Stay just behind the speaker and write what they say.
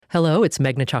Hello, it's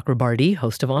Meghna Chakrabarti,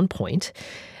 host of On Point.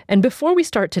 And before we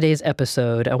start today's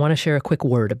episode, I want to share a quick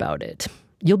word about it.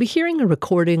 You'll be hearing a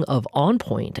recording of On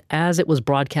Point as it was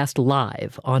broadcast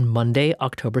live on Monday,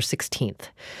 October 16th.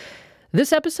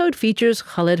 This episode features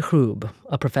Khaled Hroob,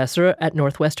 a professor at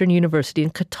Northwestern University in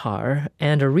Qatar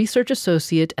and a research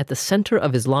associate at the Center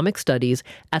of Islamic Studies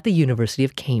at the University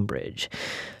of Cambridge.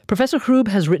 Professor Hroob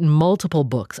has written multiple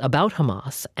books about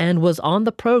Hamas and was on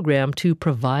the program to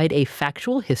provide a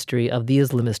factual history of the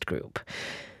Islamist group.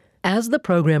 As the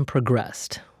program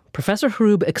progressed, Professor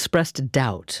Hroob expressed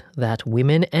doubt that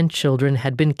women and children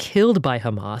had been killed by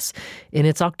Hamas in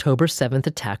its October 7th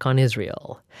attack on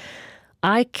Israel.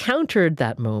 I countered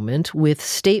that moment with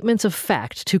statements of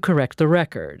fact to correct the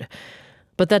record,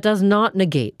 but that does not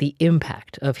negate the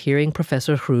impact of hearing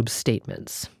Professor Hroob's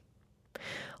statements.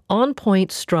 On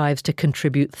Point strives to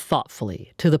contribute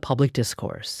thoughtfully to the public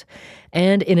discourse,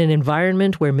 and in an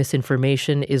environment where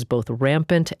misinformation is both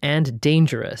rampant and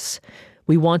dangerous,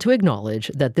 we want to acknowledge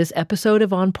that this episode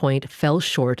of On Point fell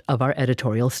short of our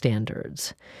editorial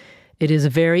standards. It is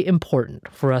very important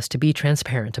for us to be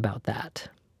transparent about that.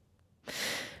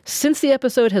 Since the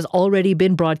episode has already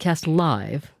been broadcast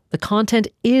live, the content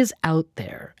is out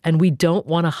there, and we don't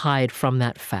want to hide from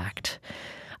that fact.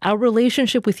 Our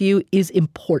relationship with you is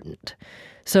important.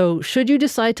 So should you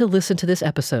decide to listen to this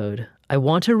episode, I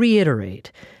want to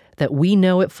reiterate that we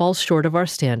know it falls short of our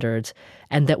standards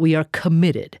and that we are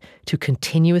committed to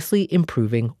continuously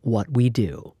improving what we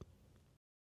do.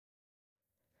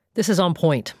 This is On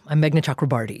Point. I'm Meghna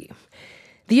Chakrabarti.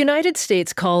 The United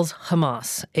States calls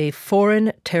Hamas a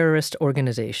foreign terrorist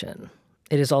organization.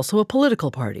 It is also a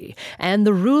political party and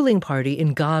the ruling party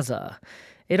in Gaza.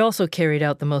 It also carried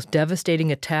out the most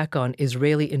devastating attack on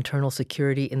Israeli internal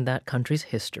security in that country's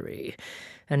history.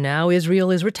 And now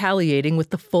Israel is retaliating with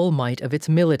the full might of its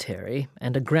military,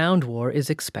 and a ground war is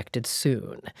expected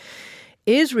soon.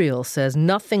 Israel says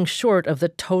nothing short of the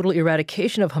total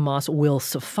eradication of Hamas will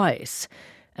suffice.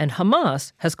 And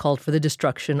Hamas has called for the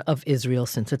destruction of Israel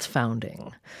since its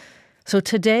founding. So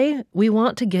today, we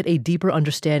want to get a deeper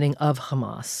understanding of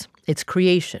Hamas, its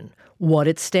creation, what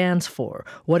it stands for,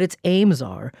 what its aims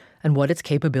are, and what its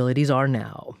capabilities are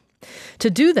now. To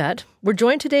do that, we're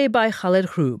joined today by Khaled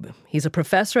Hroob. He's a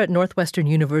professor at Northwestern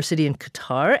University in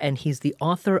Qatar, and he's the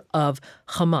author of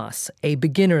Hamas, A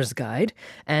Beginner's Guide,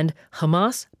 and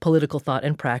Hamas, Political Thought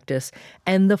and Practice,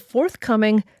 and the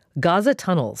forthcoming Gaza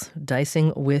Tunnels,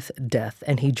 Dicing with Death,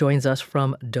 and he joins us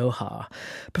from Doha.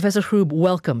 Professor Hroob,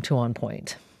 welcome to On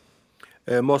Point.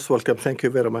 Most welcome. Thank you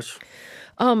very much.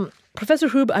 Professor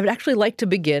Hroob, I would actually like to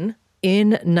begin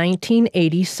in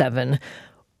 1987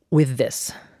 with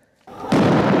this.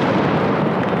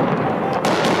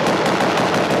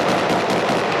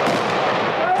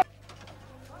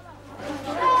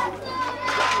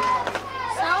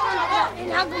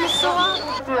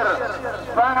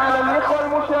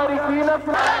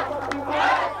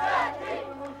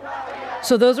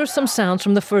 So those are some sounds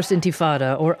from the first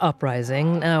Intifada, or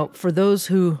uprising. Now, for those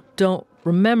who don't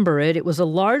remember it, it was a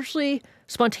largely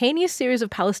spontaneous series of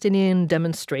Palestinian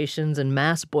demonstrations and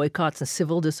mass boycotts and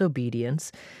civil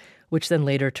disobedience, which then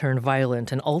later turned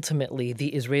violent. And ultimately, the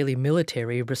Israeli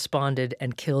military responded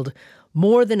and killed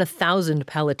more than 1,000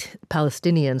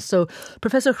 Palestinians. So,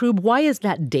 Professor Hroob, why is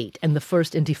that date and the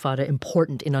first Intifada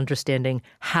important in understanding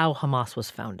how Hamas was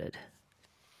founded?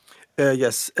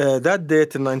 Yes, that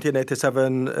date in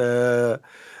 1987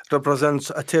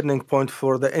 represents a turning point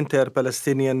for the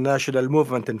inter-Palestinian national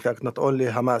movement, in fact, not only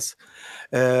Hamas.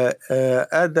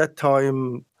 At that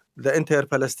time, the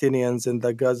inter-Palestinians in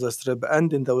the Gaza Strip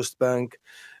and in the West Bank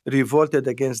revolted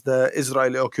against the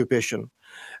Israeli occupation.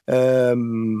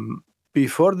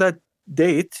 Before that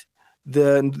date,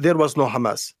 there was no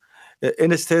Hamas.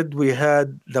 Instead, we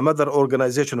had the mother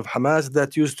organization of Hamas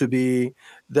that used to be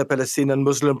the Palestinian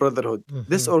Muslim Brotherhood. Mm-hmm.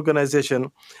 This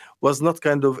organization was not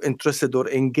kind of interested or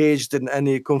engaged in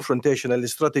any confrontational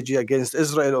strategy against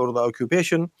Israel or the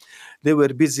occupation. They were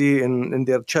busy in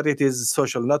their charities,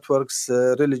 social networks,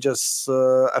 religious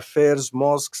affairs,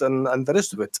 mosques, and the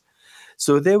rest of it.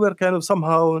 So they were kind of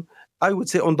somehow, I would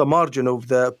say, on the margin of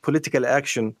the political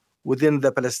action within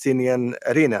the Palestinian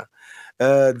arena.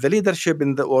 The leadership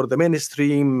or the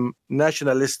mainstream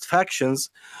nationalist factions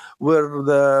were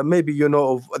the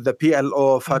of the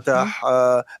PLO,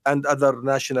 Fatah, and other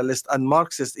nationalist and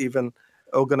Marxist even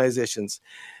organizations.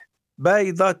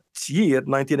 By that year,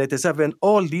 1987,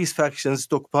 all these factions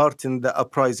took part in the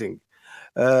uprising.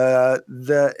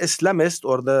 The Islamist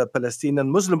or the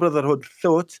Palestinian Muslim Brotherhood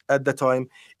thought at the time,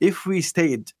 if we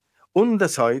stayed on the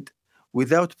side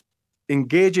without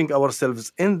engaging ourselves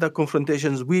in the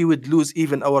confrontations, we would lose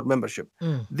even our membership.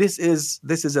 This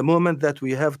is a moment that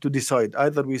we have to decide.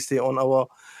 Either we stay on our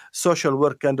social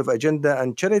work kind of agenda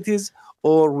and charities,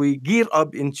 or we gear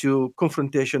up into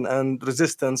confrontation and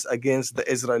resistance against the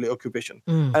Israeli occupation.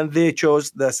 And they chose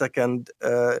the second,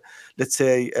 let's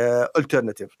say,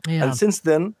 alternative. Yeah. And since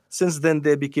then,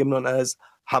 they became known as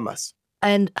Hamas.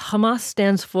 And Hamas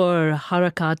stands for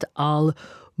Harakat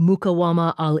al-Muqawama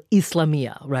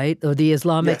al-Islamiyya, right? Or the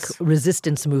Islamic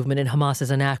resistance movement, and Hamas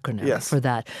is an acronym for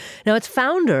that. Now, its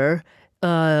founder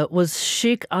was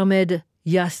Sheikh Ahmed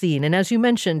Yassin. And as you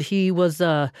mentioned, he was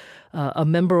a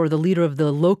member or the leader of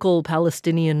the local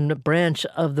Palestinian branch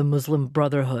of the Muslim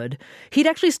Brotherhood. He'd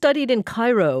actually studied in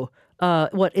Cairo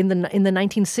in the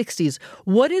 1960s.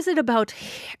 What is it about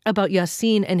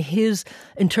Yassin and his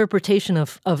interpretation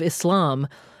of Islam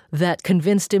that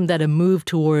convinced him that a move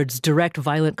towards direct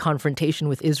violent confrontation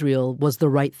with Israel was the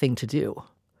right thing to do?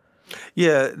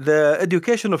 Yeah, the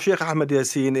education of Sheikh Ahmed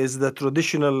Yassin is the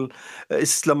traditional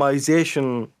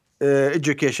Islamization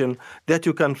education that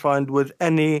you can find with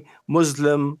any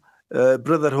Muslim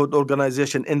Brotherhood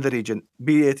organization in the region,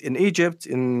 be it in Egypt,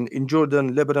 in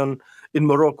Jordan, Lebanon, in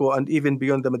Morocco, and even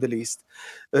beyond the Middle East.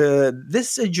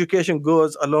 This education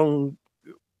goes along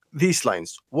these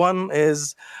lines. One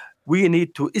is we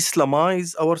need to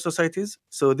Islamize our societies.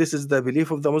 So this is the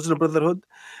belief of the Muslim Brotherhood,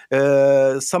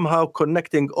 somehow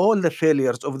connecting all the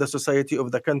failures of the society,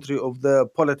 of the country, of the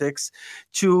politics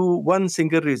to one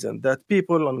single reason, that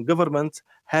people and governments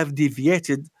have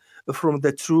deviated from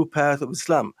the true path of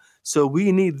Islam. So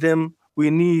we need them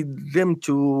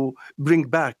to bring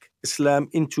back Islam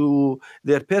into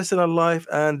their personal life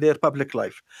and their public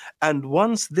life. And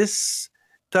once this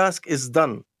task is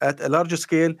done at a larger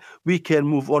scale, we can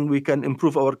move on, we can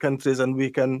improve our countries, and we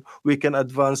can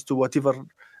advance to whatever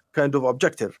kind of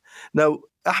objective. Now,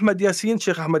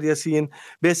 Sheikh Ahmed Yassin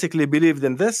basically believed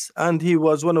in this, and he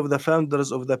was one of the founders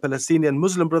of the Palestinian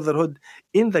Muslim Brotherhood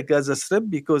in the Gaza Strip,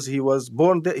 because he was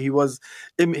born there. He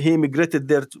immigrated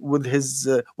there with his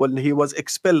he was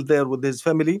expelled there with his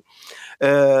family in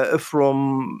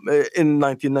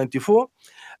 1994.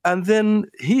 And then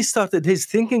he started his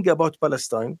thinking about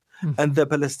Palestine, and the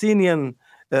Palestinian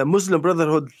Muslim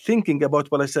Brotherhood thinking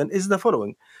about Palestine is the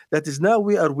following: that is, now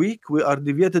we are weak, we are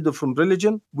deviated from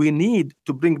religion, we need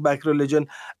to bring back religion,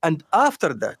 and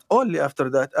after that, only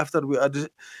after that,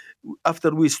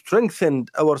 after we strengthened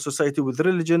our society with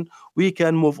religion, we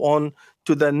can move on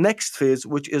to the next phase,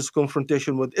 which is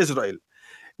confrontation with Israel.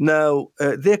 Now,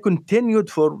 they continued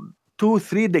for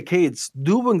 2-3 decades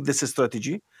doing this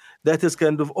strategy, that is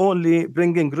kind of only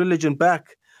bringing religion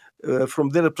back from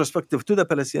their perspective to the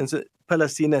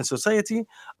Palestinian society,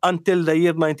 until the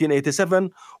year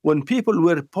 1987, when people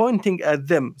were pointing at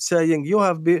them, saying, you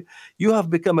have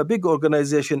become a big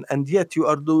organization, and yet you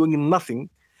are doing nothing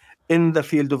in the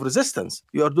field of resistance.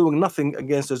 You are doing nothing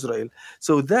against Israel.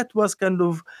 So that was kind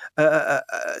of,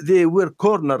 they were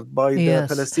cornered by the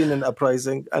Palestinian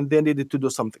uprising, and they needed to do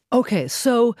something. Okay,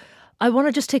 so I want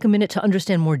to just take a minute to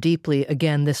understand more deeply,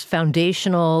 again, this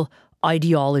foundational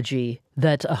ideology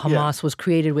that Hamas was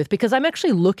created with, because I'm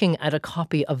actually looking at a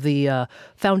copy of the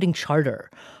founding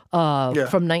charter from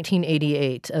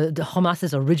 1988,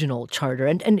 Hamas's original charter.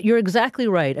 And you're exactly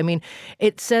right. I mean,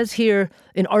 it says here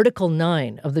in Article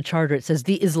 9 of the charter, it says,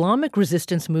 the Islamic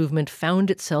resistance movement found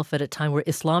itself at a time where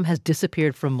Islam has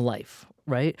disappeared from life,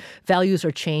 right? Values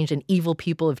are changed and evil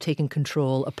people have taken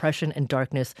control, oppression and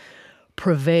darkness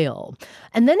prevail.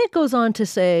 And then it goes on to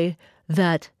say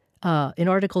that in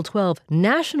Article 12,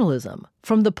 nationalism,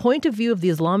 from the point of view of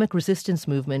the Islamic resistance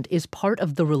movement, is part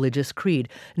of the religious creed.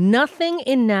 Nothing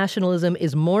in nationalism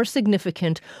is more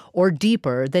significant or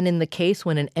deeper than in the case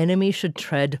when an enemy should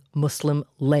tread Muslim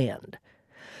land.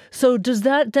 So does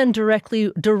that then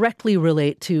directly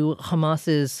relate to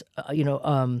Hamas's,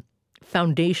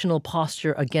 foundational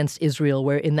posture against Israel,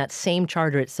 where in that same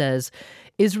charter it says,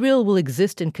 Israel will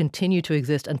exist and continue to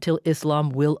exist until Islam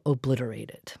will obliterate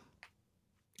it?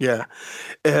 Yeah,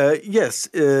 yes.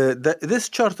 This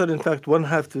charter, in fact,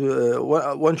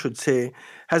 one should say,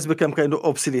 has become kind of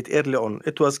obsolete early on.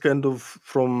 It was kind of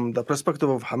from the perspective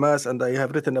of Hamas, and I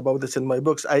have written about this in my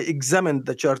books. I examined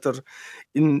the charter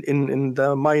in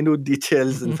the minute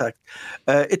details. In fact,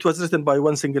 it was written by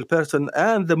one single person,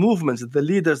 and the movements, the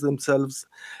leaders themselves,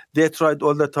 they tried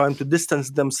all the time to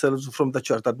distance themselves from the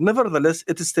charter. Nevertheless,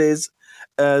 it stays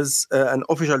as an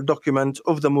official document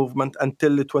of the movement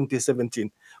until 2017.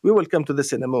 We will come to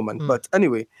this in a moment. But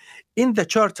anyway, in the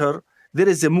charter, there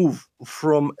is a move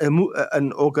from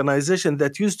an organization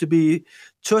that used to be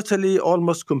totally,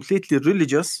 almost completely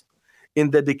religious,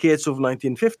 in the decades of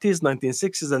 1950s,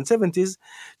 1960s, and 70s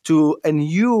to a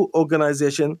new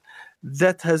organization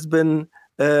that has been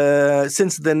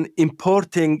since then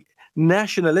importing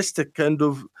nationalistic kind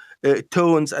of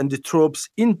tones and the tropes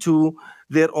into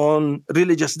their own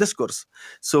religious discourse.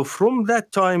 So from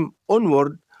that time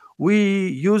onward,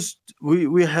 we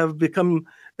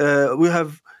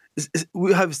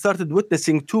have started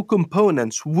witnessing two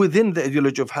components within the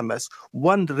ideology of Hamas.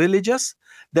 One religious,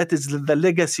 that is the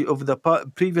legacy of the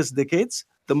previous decades,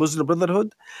 the Muslim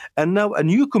Brotherhood, and now a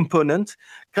new component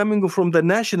coming from the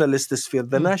nationalist sphere,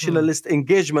 the nationalist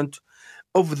engagement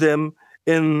of them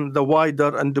in the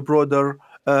wider and the broader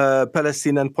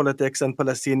Palestinian politics and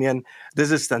Palestinian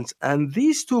resistance. And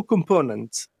these two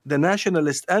components, the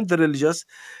nationalist and the religious,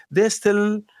 they're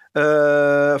still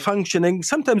functioning,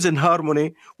 sometimes in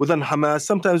harmony within Hamas,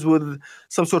 sometimes with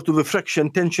some sort of a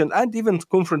friction, tension, and even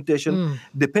confrontation,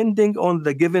 depending on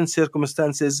the given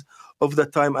circumstances of the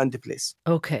time and the place.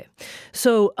 Okay.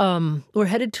 So we're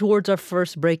headed towards our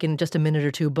first break in just a minute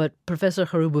or two, but Professor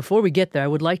Charoub, before we get there, I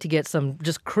would like to get some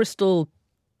just crystal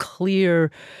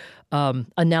clear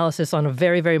analysis on a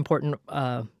very, very important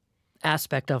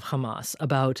aspect of Hamas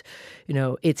about,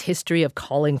 its history of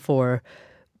calling for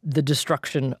the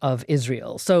destruction of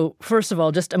Israel. So first of all,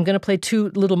 I'm going to play two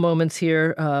little moments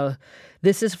here.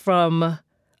 This is from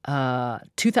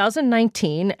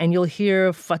 2019, and you'll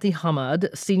hear Fatih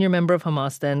Hamad, senior member of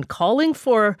Hamas then, calling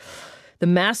for the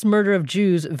mass murder of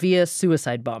Jews via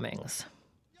suicide bombings.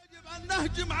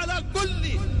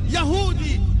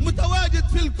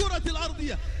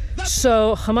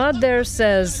 So Hamad there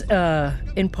says,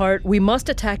 in part, we must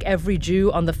attack every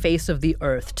Jew on the face of the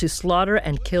earth to slaughter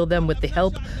and kill them with the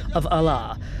help of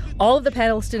Allah. All of the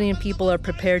Palestinian people are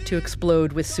prepared to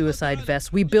explode with suicide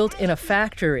vests we built in a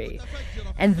factory.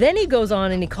 And then he goes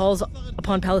on and he calls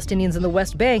upon Palestinians in the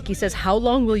West Bank. He says, how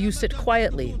long will you sit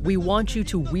quietly? We want you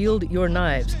to wield your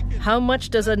knives. How much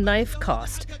does a knife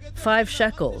cost? 5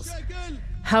 shekels.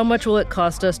 How much will it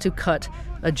cost us to cut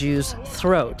a Jew's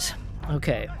throat?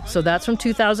 Okay, so that's from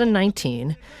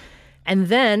 2019. And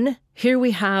then here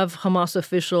we have Hamas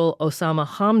official Osama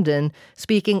Hamdan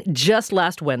speaking just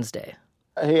last Wednesday.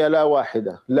 And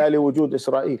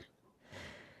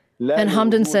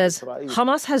Hamdan says,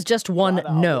 Hamas has just one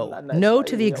no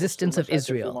to the existence of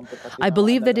Israel. I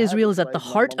believe that Israel is at the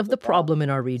heart of the problem in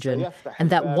our region, and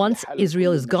that once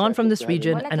Israel is gone from this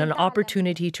region, and an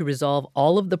opportunity to resolve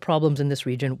all of the problems in this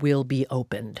region will be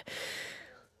opened.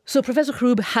 So, Professor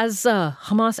Charoub, has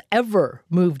Hamas ever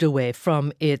moved away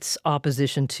from its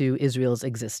opposition to Israel's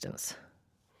existence?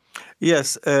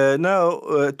 Yes. Now,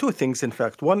 two things, in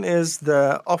fact. One is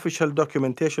the official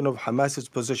documentation of Hamas's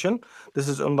position. This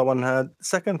is on the one hand.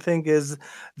 Second thing is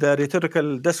the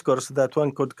rhetorical discourse that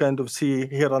one could kind of see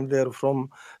here and there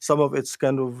from some of its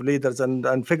kind of leaders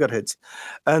and figureheads.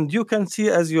 And you can see,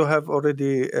 as you have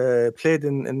already played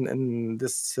in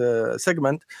this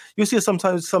segment, you see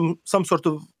sometimes some sort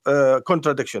of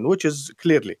contradiction, which is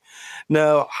clearly.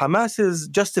 Now, Hamas's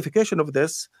justification of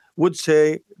this would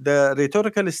say the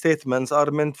rhetorical statements are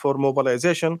meant for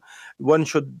mobilization. One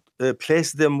should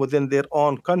place them within their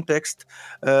own context,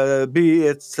 be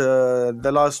it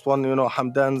the last one,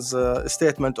 Hamdan's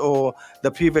statement, or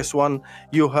the previous one.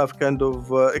 You have kind of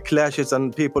clashes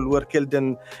and people were killed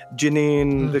in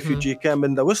Jenin refugee camp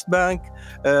in the West Bank,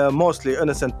 mostly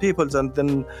innocent peoples, and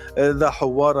then the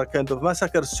Hawara kind of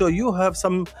massacre. So you have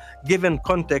some given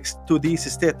context to these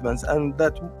statements, and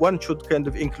that one should kind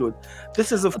of include.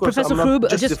 This is, of course, Professor Charoub,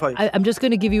 I'm just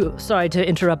going to give you, sorry to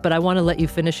interrupt, but I want to let you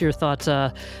finish your thoughts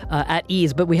at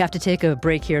ease, but we have to take a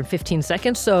break here in 15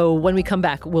 seconds. So when we come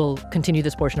back, we'll continue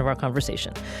this portion of our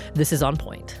conversation. This is On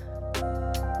Point.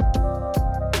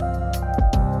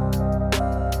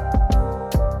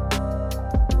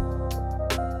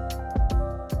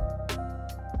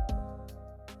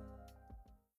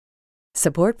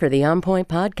 Support for the On Point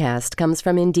podcast comes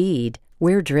from Indeed.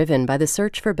 We're driven by the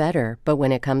search for better, but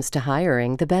when it comes to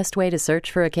hiring, the best way to search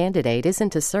for a candidate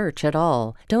isn't to search at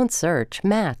all. Don't search,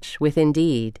 match with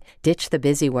Indeed. Ditch the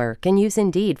busy work and use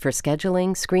Indeed for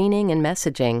scheduling, screening, and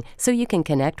messaging so you can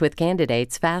connect with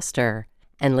candidates faster.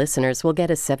 And listeners will get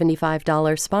a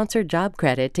 $75 sponsored job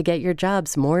credit to get your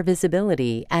jobs more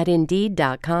visibility at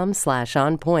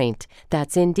Indeed.com/onpoint.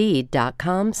 That's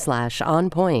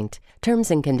Indeed.com/onpoint. Terms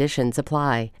and conditions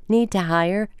apply. Need to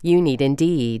hire? You need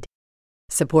Indeed.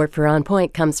 Support for On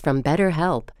Point comes from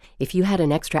BetterHelp. If you had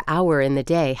an extra hour in the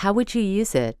day, how would you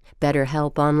use it?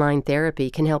 BetterHelp Online Therapy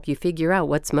can help you figure out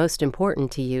what's most important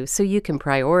to you so you can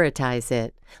prioritize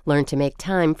it. Learn to make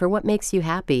time for what makes you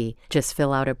happy. Just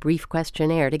fill out a brief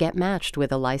questionnaire to get matched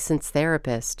with a licensed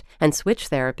therapist and switch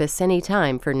therapists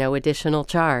anytime for no additional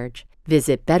charge.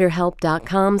 Visit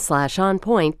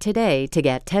betterhelp.com/onpoint today to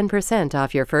get 10%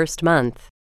 off your first month.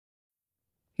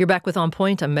 You're back with On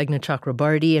Point. I'm Meghna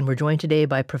Chakrabarti, and we're joined today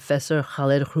by Professor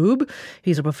Khaled Hroob.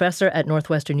 He's a professor at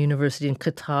Northwestern University in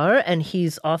Qatar, and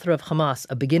he's author of Hamas,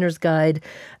 A Beginner's Guide,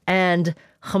 and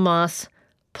Hamas,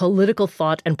 Political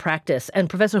Thought and Practice. And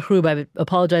Professor Hroob, I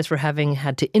apologize for having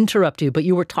had to interrupt you, but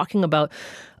you were talking about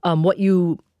what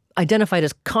you identified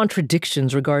as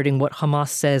contradictions regarding what Hamas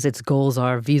says its goals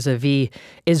are vis-a-vis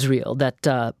Israel,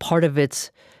 that part of its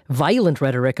violent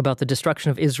rhetoric about the destruction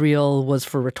of Israel was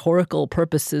for rhetorical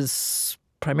purposes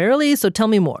primarily. So tell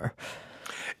me more.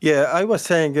 Yeah, I was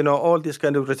saying, all these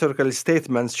kind of rhetorical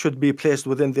statements should be placed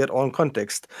within their own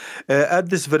context. At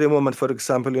this very moment, for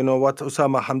example, what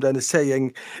Osama Hamdan is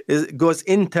saying goes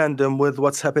in tandem with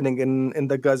what's happening in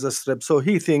the Gaza Strip. So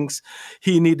he thinks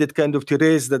he needed kind of to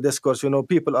raise the discourse.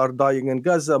 People are dying in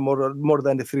Gaza, more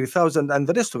than 3,000 and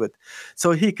the rest of it.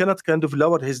 So he cannot kind of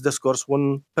lower his discourse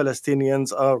when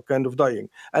Palestinians are kind of dying.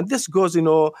 And this goes,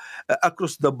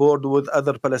 across the board with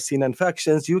other Palestinian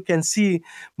factions. You can see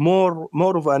more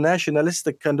of a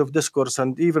nationalistic kind of discourse,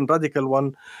 and even radical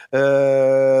one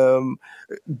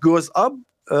goes up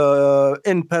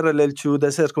in parallel to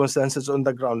the circumstances on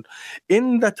the ground.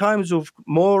 In the times of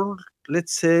more,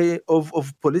 let's say,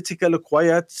 of political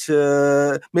quiet,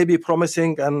 maybe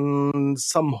promising and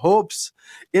some hopes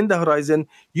in the horizon,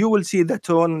 you will see the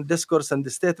tone, discourse, and the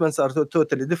statements are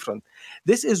totally different.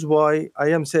 This is why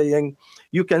I am saying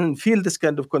you can feel this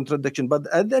kind of contradiction. But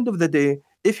at the end of the day,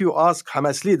 if you ask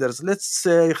Hamas leaders, let's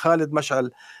say Khalid Mash'al,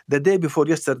 the day before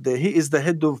yesterday, he is the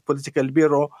head of political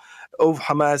bureau of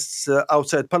Hamas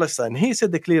outside Palestine. He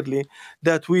said clearly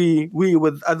that we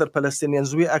with other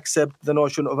Palestinians, we accept the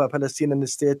notion of a Palestinian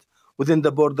state within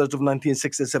the borders of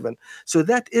 1967. So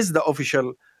that is the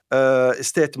official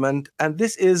statement, and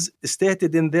this is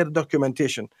stated in their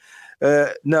documentation.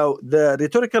 Now, the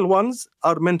rhetorical ones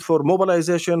are meant for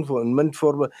mobilization, meant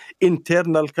for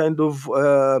internal kind of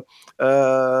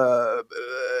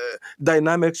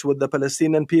dynamics with the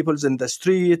Palestinian peoples in the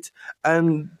street,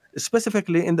 and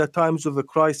specifically in the times of a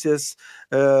crisis,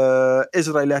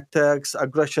 Israeli attacks,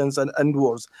 aggressions, and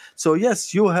wars. So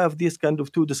yes, you have these kind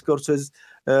of two discourses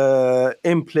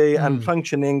in play and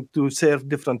functioning to serve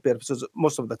different purposes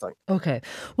most of the time. Okay.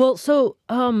 Well, so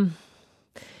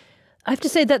I have to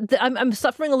say that I'm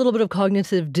suffering a little bit of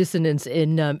cognitive dissonance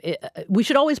in we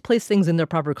should always place things in their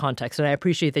proper context, and I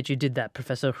appreciate that you did that,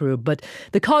 Professor Hroob. But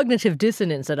the cognitive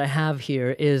dissonance that I have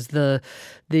here is the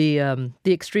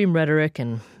extreme rhetoric,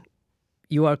 and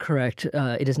you are correct,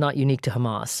 it is not unique to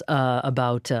Hamas,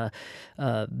 about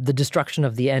the destruction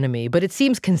of the enemy, but it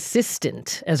seems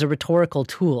consistent as a rhetorical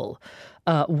tool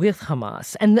with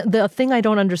Hamas. And the thing I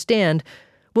don't understand,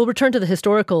 we'll return to the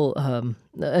historical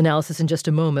analysis in just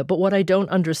a moment, but what I don't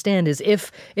understand is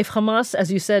if Hamas,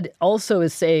 as you said, also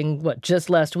is saying, just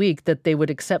last week, that they would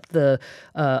accept a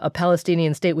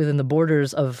Palestinian state within the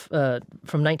borders of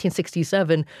from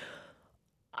 1967,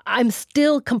 I'm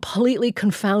still completely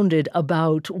confounded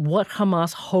about what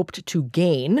Hamas hoped to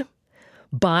gain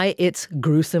by its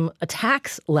gruesome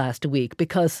attacks last week,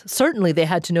 because certainly they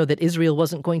had to know that Israel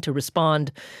wasn't going to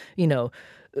respond,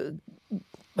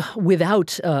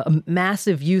 without a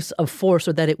massive use of force,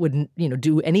 or that it would,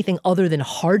 do anything other than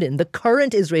harden the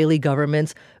current Israeli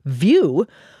government's view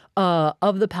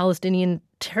of the Palestinian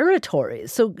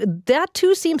territories. So that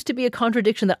too seems to be a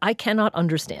contradiction that I cannot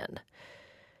understand.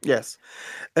 Yes.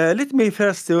 Let me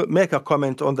first make a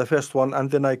comment on the first one, and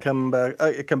then I come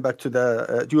back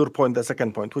to your point, the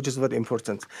second point, which is very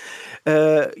important.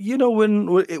 When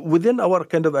within our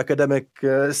kind of academic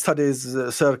studies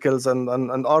circles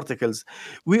and articles,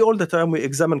 we all the time we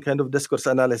examine kind of discourse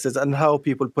analysis and how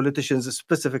politicians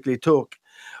specifically talk,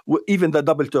 even the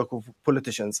double talk of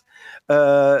politicians.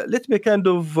 Let me kind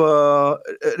of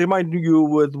remind you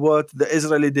with what the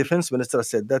Israeli defense minister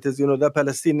said. That is, the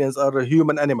Palestinians are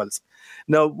human animals.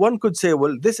 Now, one could say,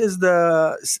 well, this is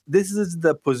the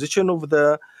position of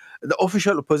the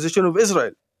official position of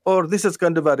Israel, or this is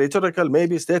kind of a rhetorical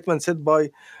maybe statement said by,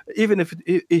 even if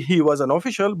he was an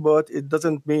official, but it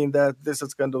doesn't mean that this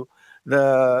is kind of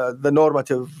the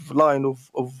normative line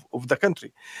of the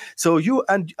country. So you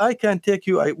and I can take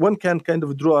one can kind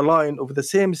of draw a line of the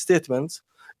same statements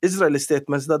Israeli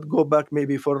statements that go back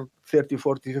maybe for 30,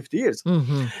 40, 50 years.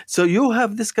 Mm-hmm. So you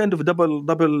have this kind of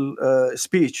double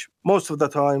speech most of the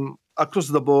time across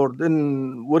the board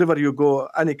in wherever you go,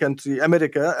 any country,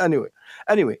 America,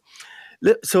 anyway.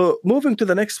 So moving to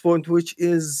the next point, which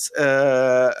is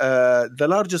the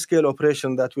larger scale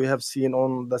operation that we have seen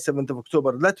on the 7th of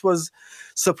October, that was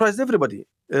surprised everybody,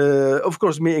 of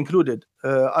course, me included.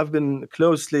 I've been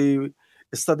closely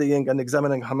studying and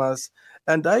examining Hamas,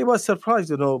 and I was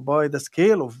surprised, by the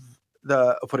scale of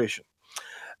the operation.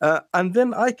 And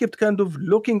then I kept kind of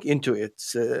looking into it,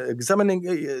 examining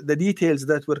the details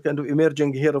that were kind of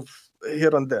emerging here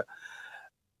and there.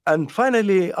 And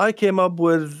finally, I came up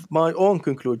with my own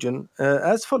conclusion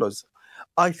as follows.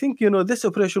 I think, this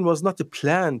operation was not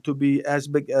planned to be as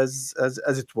big as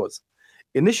it was.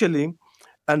 Initially,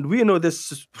 and we know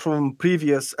this from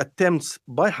previous attempts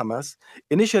by Hamas,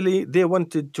 initially they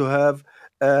wanted to have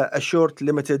a short,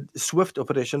 limited, swift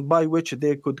operation by which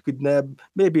they could kidnap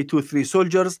maybe 2-3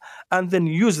 soldiers and then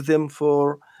use them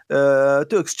to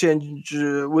exchange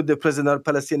with the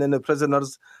Palestinian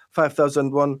prisoners,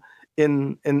 5,001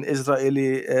 in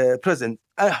Israeli prison.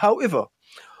 However,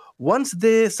 once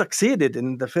they succeeded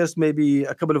in the first maybe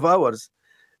a couple of hours,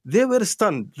 they were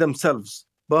stunned themselves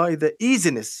by the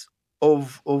easiness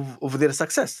of their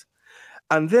success.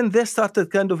 And then they started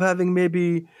kind of having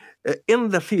maybe in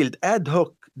the field ad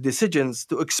hoc decisions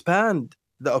to expand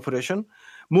the operation,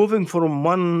 moving from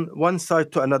one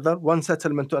side to another, one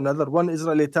settlement to another, one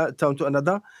Israeli town to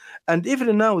another. And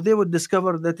even now they would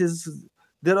discover that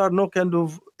there are no kind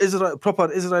of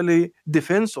proper Israeli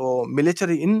defense or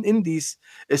military in these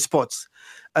spots.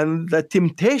 And the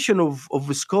temptation of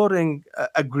scoring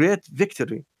a great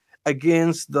victory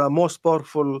against the most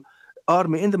powerful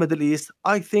army in the Middle East,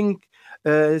 I think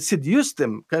seduced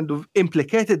them, kind of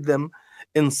implicated them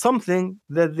in something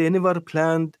that they never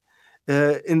planned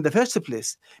in the first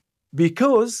place,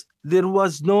 because there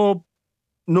was no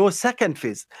second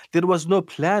phase. There was no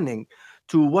planning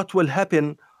to what will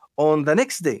happen on the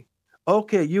next day.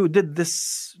 Okay, you did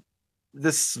this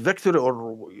victory,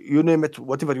 or you name it,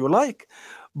 whatever you like,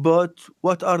 but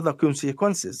what are the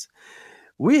consequences?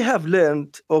 We have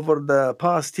learned over the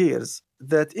past years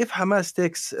that if Hamas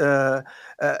takes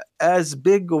as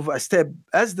big of a step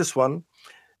as this one,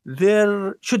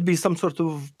 there should be some sort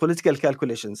of political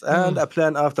calculations and a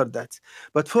plan after that.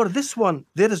 But for this one,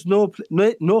 there is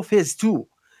no phase two.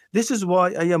 This is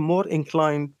why I am more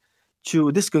inclined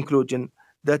to this conclusion.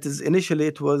 That is, initially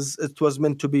it was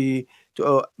meant to be to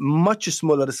a much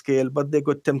smaller scale, but they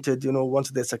got tempted,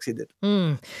 once they succeeded.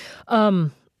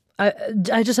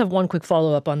 I just have one quick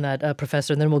follow-up on that,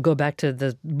 Professor, and then we'll go back to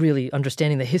the really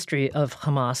understanding the history of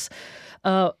Hamas.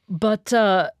 But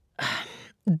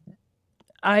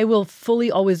I will fully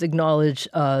always acknowledge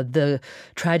the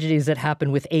tragedies that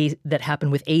happen with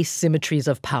asymmetries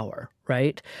of power,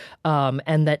 right?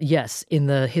 And that, yes, in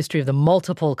the history of the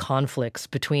multiple conflicts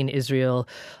between Israel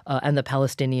and the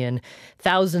Palestinian,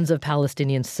 thousands of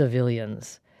Palestinian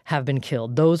civilians have been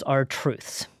killed. Those are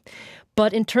truths.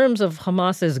 But in terms of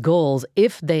Hamas's goals,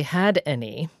 if they had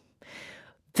any,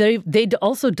 they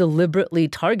also deliberately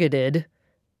targeted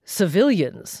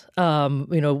civilians.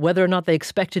 Whether or not they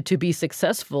expected to be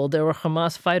successful, there were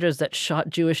Hamas fighters that shot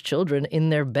Jewish children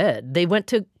in their bed. They went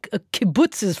to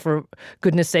kibbutzes, for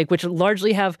goodness sake, which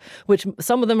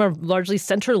some of them are largely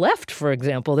center-left, for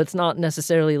example. That's not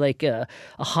necessarily like a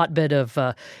hotbed of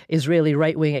Israeli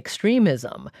right-wing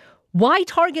extremism. Why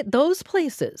target those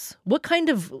places? What kind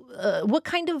of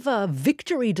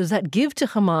victory does that give to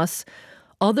Hamas,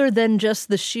 other than just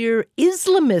the sheer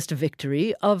Islamist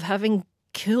victory of having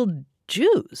killed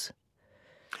Jews?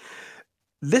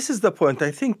 This is the point.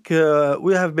 I think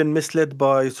we have been misled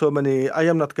by so many. I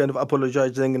am not kind of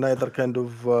apologizing, neither kind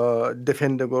of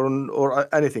defending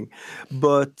or anything,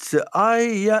 but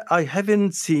I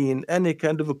haven't seen any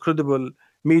kind of credible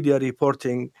media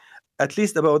reporting, at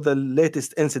least about the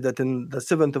latest incident in the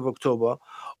 7th of October,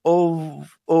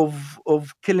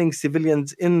 of killing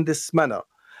civilians in this manner.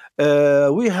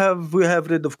 We have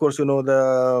read, of course,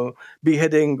 the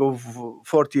beheading of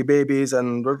 40 babies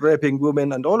and raping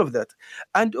women and all of that.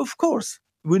 And of course,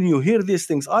 when you hear these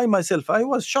things, I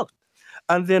was shocked.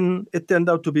 And then it turned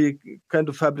out to be kind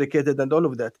of fabricated and all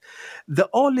of that. The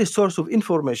only source of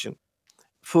information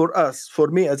for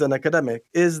me as an academic,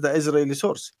 is the Israeli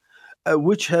source,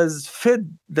 which has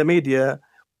fed the media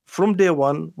from day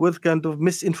one with kind of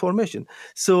misinformation.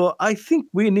 So I think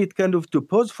we need kind of to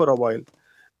pause for a while,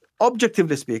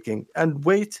 objectively speaking, and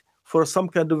wait for some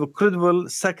kind of a credible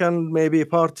second, maybe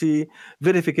party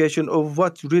verification of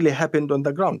what really happened on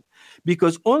the ground.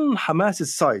 Because on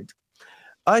Hamas's side,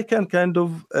 I can kind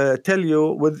of tell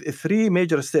you with three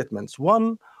major statements.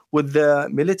 One, with the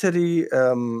military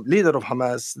leader of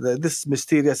Hamas, this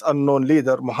mysterious unknown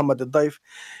leader, Mohammed al-Daif,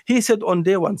 he said on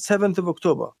day one, 7th of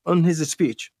October, on his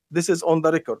speech, this is on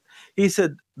the record, he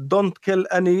said, don't kill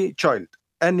any child,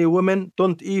 any woman,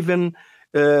 don't even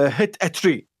hit a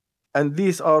tree. And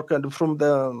these are kind of from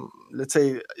the, let's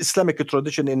say, Islamic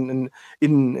tradition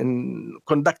in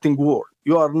conducting war.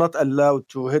 You are not allowed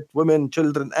to hit women,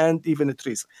 children, and even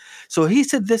trees. So he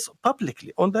said this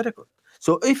publicly on the record.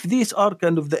 So if these are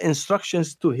kind of the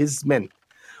instructions to his men,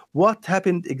 what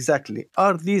happened exactly?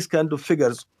 Are these kind of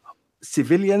figures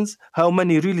civilians? How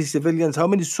many really civilians? How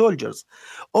many soldiers?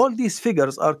 All these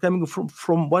figures are coming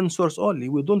from one source only.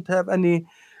 We don't have any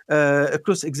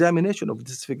cross-examination of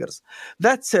these figures.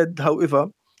 That said, however,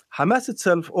 Hamas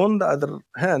itself, on the other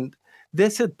hand, they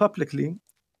said publicly,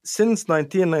 since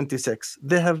 1996,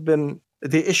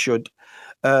 they issued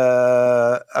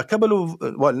a couple of,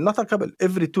 well, not a couple,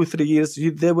 every 2-3 years,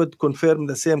 they would confirm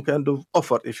the same kind of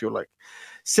offer, if you like,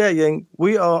 saying,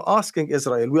 we are asking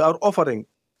Israel, we are offering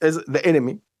the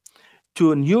enemy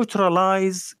to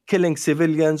neutralize killing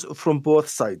civilians from both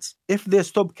sides. If they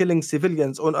stop killing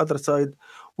civilians on other side,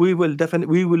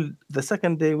 the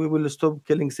second day, we will stop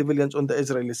killing civilians on the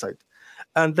Israeli side.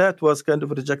 And that was kind of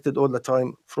rejected all the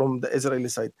time from the Israeli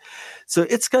side. So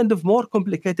it's kind of more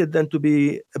complicated than to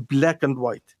be black and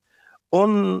white.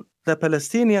 On the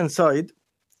Palestinian side,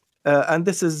 and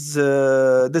this is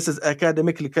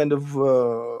academically kind of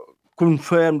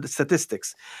confirmed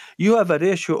statistics, you have a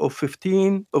ratio of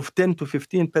 10 to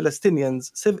 15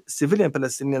 Palestinians, civilian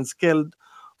Palestinians killed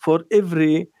for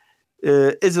every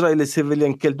Israeli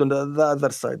civilian killed on the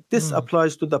other side. This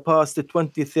applies to the past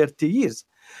 20, 30 years.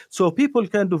 So people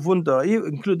kind of wonder,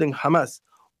 including Hamas,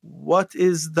 what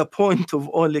is the point of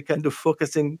only kind of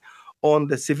focusing on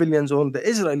the civilians on the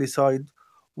Israeli side,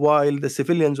 while the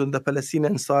civilians on the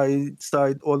Palestinian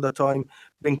side all the time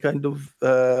being kind of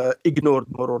ignored,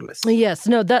 more or less. Yes,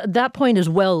 no, that point is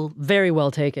very well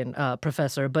taken,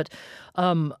 Professor. But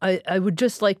I would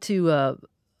just like to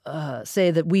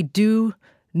say that we do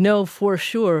know for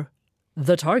sure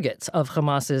the targets of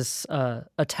Hamas's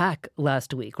attack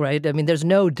last week, right? I mean, there's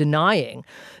no denying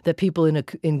that people in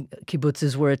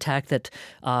kibbutzes were attacked, that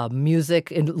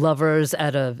music lovers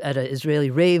at a Israeli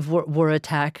rave were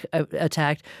attacked.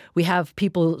 We have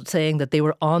people saying that they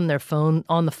were on the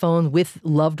phone with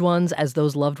loved ones as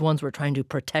those loved ones were trying to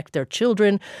protect their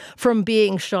children from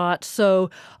being shot. So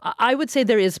I would say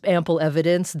there is ample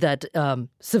evidence that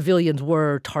civilians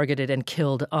were targeted and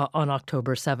killed on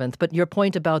October 7th. But your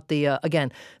point about the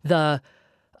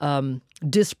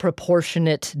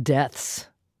disproportionate deaths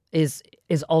is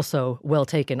also well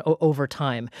taken over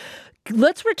time.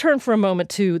 Let's return for a moment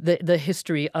to the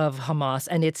history of Hamas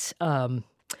and its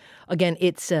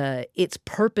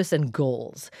purpose and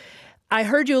goals. I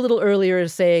heard you a little earlier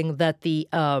saying that the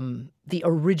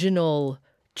original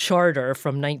charter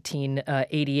from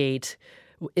 1988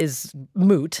 is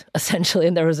moot, essentially,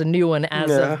 and there was a new one as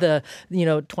of the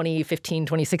 2015,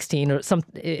 2016, or some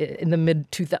in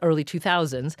the early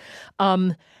 2000s.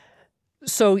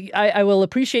 So I will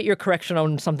appreciate your correction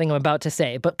on something I'm about to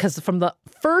say, but because from the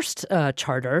first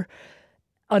charter,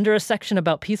 under a section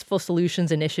about peaceful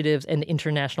solutions initiatives and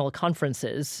international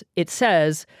conferences, it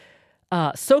says,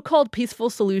 so-called peaceful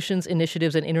solutions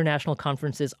initiatives and international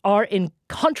conferences are in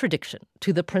contradiction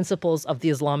to the principles of the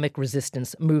Islamic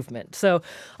resistance movement. So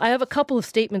I have a couple of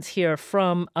statements here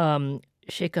from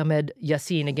Sheikh Ahmed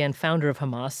Yassin, again, founder of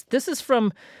Hamas. This is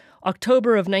from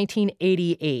October of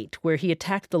 1988, where he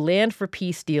attacked the Land for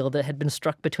Peace deal that had been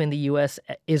struck between the U.S.,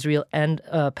 Israel, and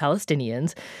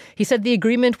Palestinians. He said the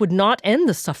agreement would not end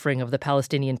the suffering of the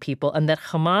Palestinian people and that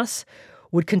Hamas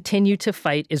would continue to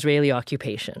fight Israeli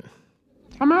occupation.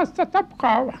 So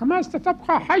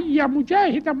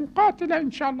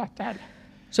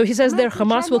he says there,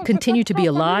 Hamas will continue to be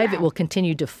alive, it will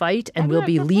continue to fight, and will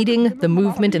be leading the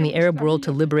movement in the Arab world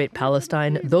to liberate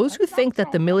Palestine. Those who think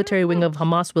that the military wing of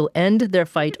Hamas will end their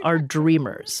fight are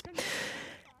dreamers.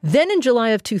 Then in July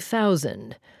of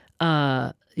 2000,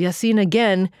 Yassin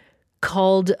again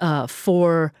called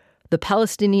for the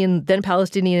then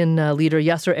Palestinian leader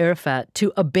Yasser Arafat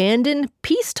to abandon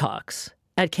peace talks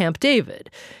at Camp David.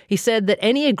 He said that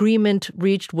any agreement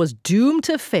reached was doomed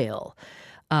to fail,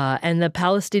 and the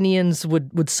Palestinians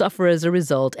would suffer as a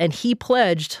result, and he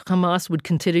pledged Hamas would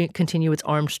continue its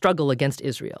armed struggle against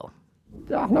Israel.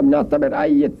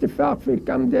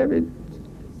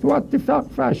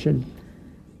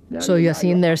 So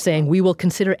Yassin, they're saying, we will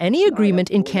consider any agreement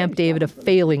in Camp David a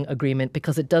failing agreement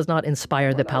because it does not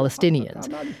inspire the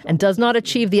Palestinians and does not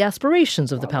achieve the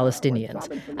aspirations of the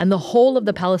Palestinians. And the whole of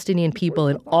the Palestinian people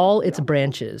in all its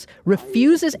branches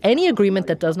refuses any agreement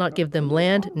that does not give them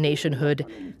land, nationhood,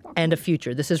 and a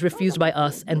future. This is refused by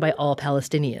us and by all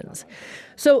Palestinians.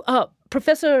 So,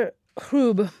 Professor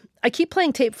Hrub, I keep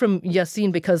playing tape from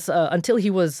Yassin because until he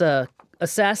was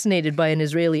assassinated by an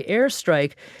Israeli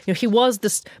airstrike, he was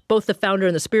both the founder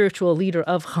and the spiritual leader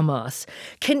of Hamas.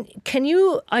 Can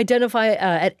you identify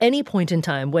at any point in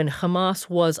time when Hamas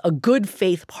was a good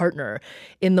faith partner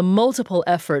in the multiple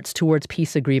efforts towards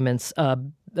peace agreements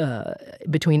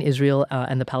between Israel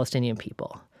and the Palestinian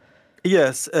people?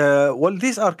 Yes. Well,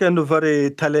 these are kind of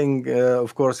very telling,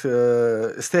 of course,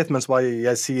 statements by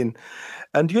Yassin.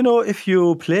 And, if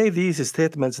you play these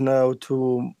statements now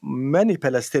to many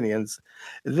Palestinians,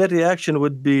 their reaction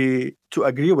would be to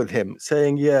agree with him,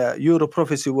 saying, yeah, your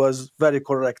prophecy was very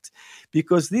correct.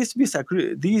 Because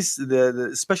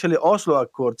especially Oslo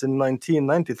Accords in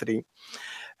 1993,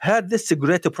 had this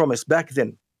great promise back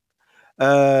then.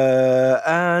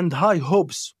 And high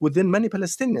hopes within many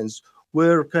Palestinians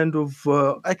were kind of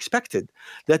expected.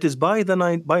 That is, by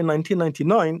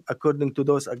 1999, according to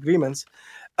those agreements,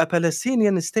 a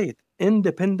Palestinian state,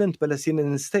 independent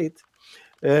Palestinian state,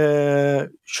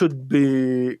 should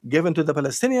be given to the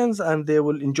Palestinians and they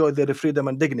will enjoy their freedom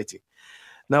and dignity.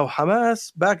 Now,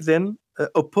 Hamas back then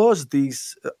opposed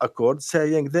these accords,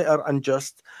 saying they are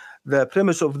unjust, the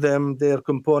premise of them, their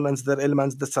components, their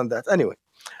elements, this and that. Anyway,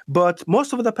 but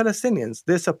most of the Palestinians,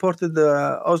 they supported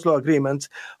the Oslo agreements,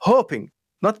 hoping,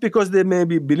 not because they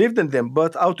maybe believed in them,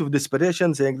 but out of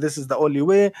desperation, saying this is the only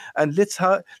way, and let's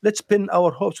pin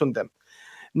our hopes on them.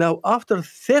 Now, after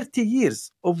 30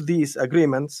 years of these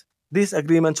agreements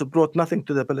brought nothing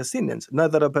to the Palestinians,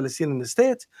 neither a Palestinian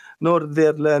state nor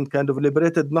their land kind of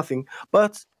liberated, nothing,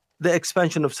 but the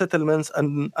expansion of settlements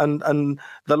and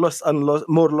the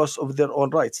more loss of their own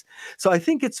rights. So I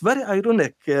think it's very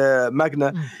ironic,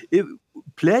 Meghna, if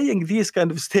playing these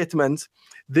kind of statements,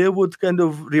 they would kind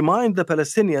of remind the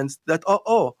Palestinians that,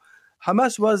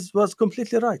 Hamas was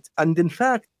completely right. And in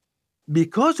fact,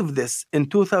 because of this, in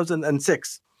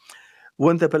 2006,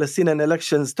 when the Palestinian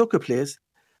elections took place,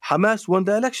 Hamas won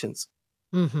the elections.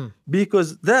 Mm-hmm.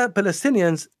 Because the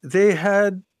Palestinians, they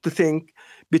had to think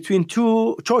between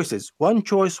two choices. One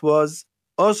choice was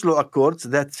Oslo Accords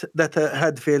that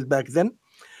had failed back then,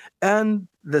 and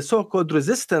the so-called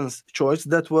resistance choice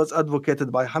that was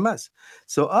advocated by Hamas.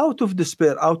 So out of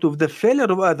despair, out of the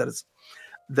failure of others,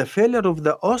 the failure of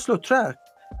the Oslo track,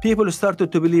 people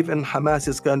started to believe in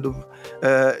Hamas's kind of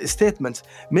statements.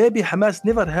 Maybe Hamas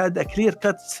never had a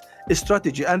clear-cut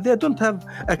strategy, and they don't have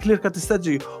a clear-cut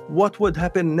strategy. What would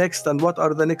happen next and what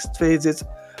are the next phases?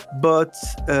 But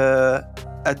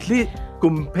at least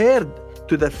compared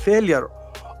to the failure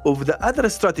of the other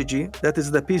strategy, that is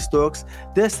the peace talks,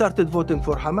 they started voting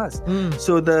for Hamas.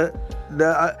 So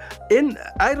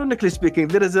ironically speaking,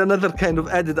 there is another kind of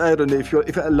added irony, if you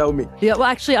allow me. Yeah, well,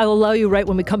 actually, I'll allow you right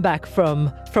when we come back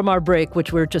from our break,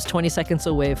 which we're just 20 seconds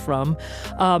away from.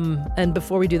 And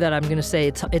before we do that, I'm going to say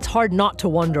it's hard not to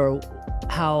wonder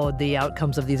how the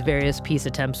outcomes of these various peace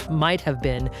attempts might have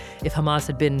been if Hamas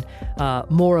had been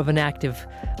more of an active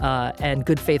and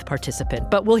good faith participant.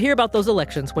 But we'll hear about those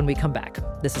elections when we come back.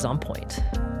 This is On Point.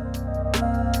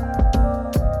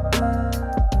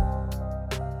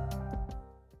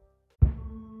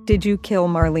 Did you kill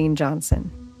Marlene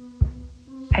Johnson?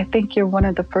 I think you're one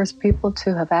of the first people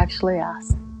to have actually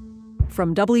asked.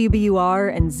 From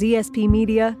WBUR and ZSP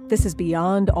Media, this is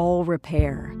Beyond All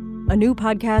Repair, a new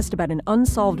podcast about an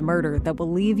unsolved murder that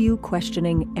will leave you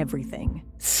questioning everything.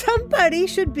 Somebody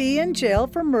should be in jail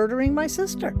for murdering my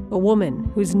sister. A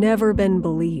woman who's never been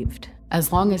believed.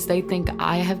 As long as they think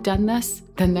I have done this,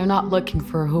 then they're not looking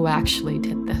for who actually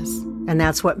did this. And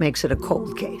that's what makes it a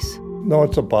cold case. No,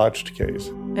 it's a botched case.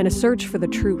 And a search for the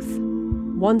truth,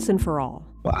 once and for all.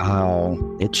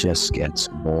 Wow, it just gets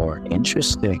more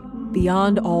interesting.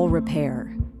 Beyond All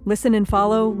Repair. Listen and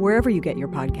follow wherever you get your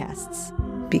podcasts.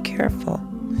 Be careful.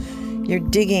 You're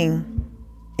digging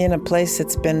in a place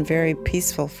that's been very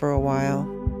peaceful for a while.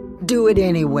 Do it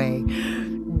anyway.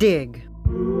 Dig.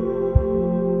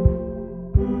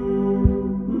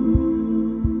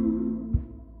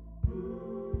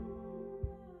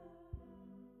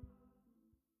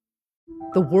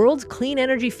 The world's clean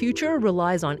energy future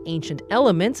relies on ancient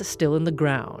elements still in the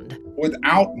ground.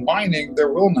 Without mining,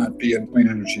 there will not be a clean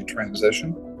energy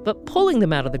transition. But pulling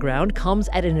them out of the ground comes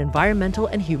at an environmental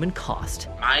and human cost.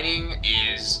 Mining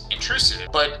is intrusive,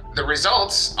 but the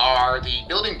results are the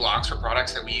building blocks for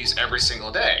products that we use every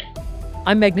single day.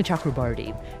 I'm Meghna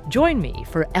Chakrabarti. Join me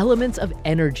for Elements of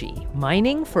Energy,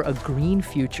 Mining for a Green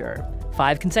Future.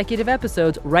 5 consecutive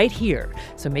episodes right here,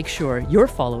 so make sure you're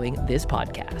following this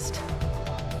podcast.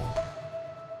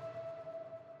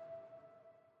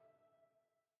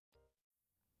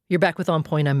 You're back with On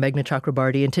Point. I'm Meghna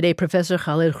Chakrabarti, and today Professor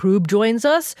Khaled Khroub joins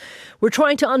us. We're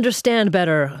trying to understand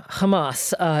better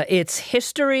Hamas, its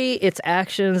history, its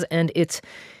actions, and its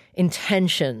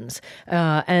intentions.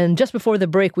 And just before the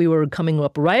break, we were coming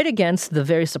up right against the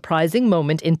very surprising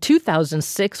moment in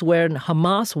 2006 when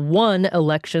Hamas won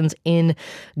elections in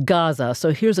Gaza.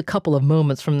 So here's a couple of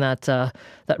moments from that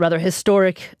rather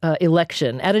historic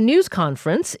election. At a news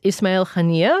conference, Ismail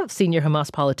Haniyeh, senior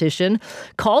Hamas politician,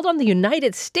 called on the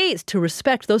United States to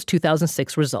respect those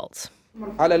 2006 results.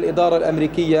 على الإدارة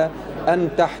الأمريكية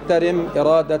أن تحترم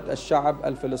إرادة الشعب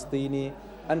الفلسطيني.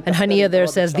 And Haniyeh there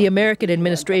says the American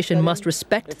administration must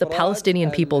respect the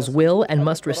Palestinian people's will and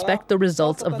must respect the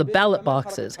results of the ballot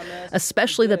boxes,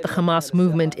 especially that the Hamas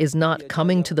movement is not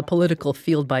coming to the political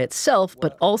field by itself,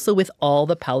 but also with all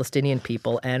the Palestinian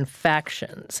people and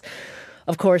factions.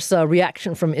 Of course,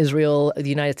 reaction from Israel, the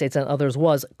United States, and others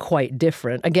was quite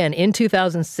different. Again, in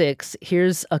 2006,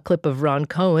 here's a clip of Ron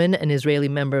Cohen, an Israeli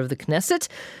member of the Knesset,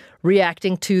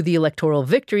 reacting to the electoral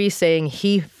victory, saying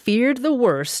he feared the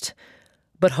worst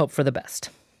but hope for the best.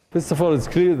 First of all, it's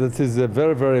clear that this is a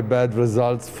very, very bad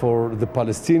result for the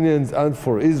Palestinians and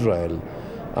for Israel.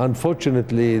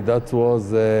 Unfortunately, that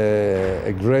was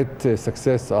a great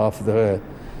success of the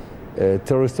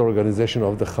terrorist organization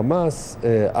of the Hamas.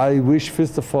 I wish,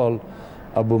 first of all,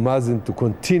 Abu Mazen to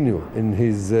continue in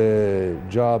his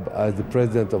job as the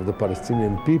president of the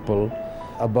Palestinian people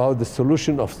about the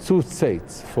solution of 2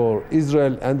 states for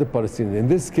Israel and the Palestinians. In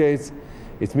this case,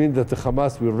 it means that the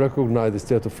Hamas will recognize the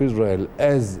state of Israel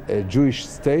as a Jewish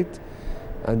state,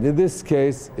 and in this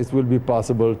case, it will be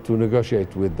possible to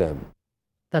negotiate with them.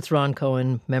 That's Ron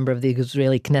Cohen, member of the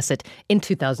Israeli Knesset in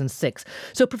 2006.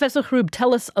 So, Professor Khroub,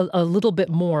 tell us a little bit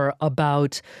more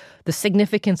about the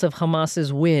significance of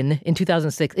Hamas's win in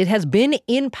 2006. It has been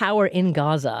in power in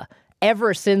Gaza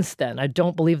ever since then. I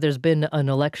don't believe there's been an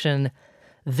election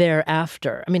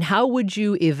thereafter. I mean, how would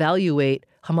you evaluate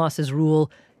Hamas's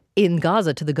rule in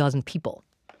Gaza to the Gazan people?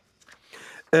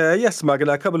 Yes,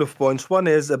 Meghna, a couple of points. One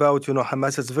is about,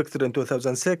 Hamas's victory in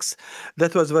 2006.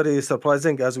 That was very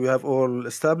surprising, as we have all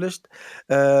established.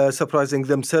 Surprising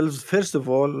themselves, first of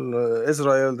all,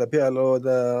 Israel, the PLO,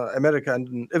 the America,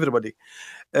 and everybody.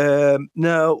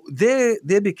 Now, they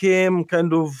became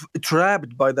kind of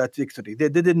trapped by that victory. They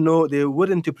didn't know, they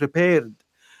weren't prepared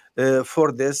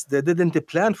for this. They didn't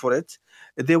plan for it.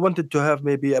 They wanted to have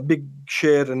maybe a big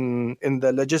share in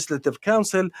the legislative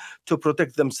council to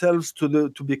protect themselves,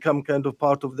 to become kind of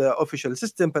part of the official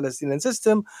system, Palestinian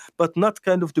system, but not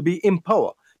kind of to be in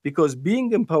power. Because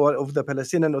being in power of the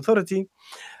Palestinian Authority,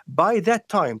 by that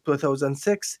time,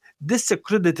 2006,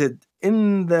 discredited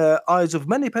in the eyes of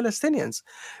many Palestinians.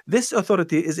 This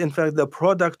authority is in fact the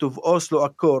product of Oslo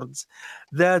Accords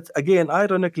that, again,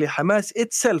 ironically, Hamas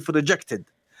itself rejected.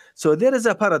 So there is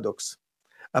a paradox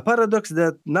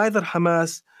that neither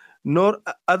Hamas nor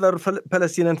other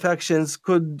Palestinian factions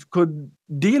could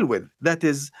deal with. That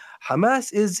is,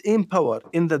 Hamas is in power,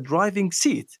 in the driving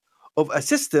seat of a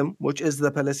system, which is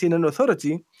the Palestinian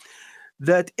Authority,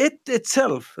 that it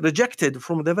itself rejected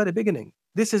from the very beginning.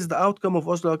 This is the outcome of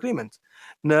Oslo Agreement.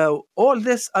 Now, all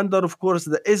this under, of course,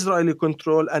 the Israeli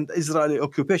control and Israeli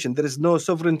occupation. There is no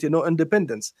sovereignty, no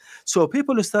independence. So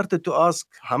people started to ask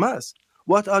Hamas,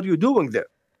 what are you doing there?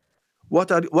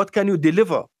 What can you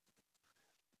deliver?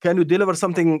 Can you deliver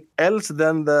something else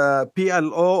than the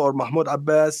PLO or Mahmoud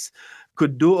Abbas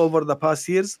could do over the past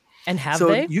years? And have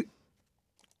they?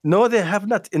 No, they have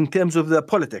not, in terms of the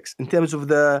politics, in terms of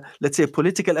the, let's say,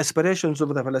 political aspirations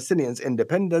of the Palestinians,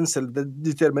 independence, the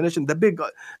determination, the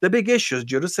big issues,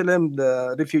 Jerusalem,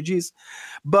 the refugees.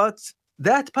 But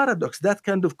that paradox, that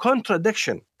kind of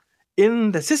contradiction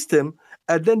in the system,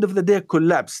 at the end of the day,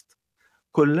 collapsed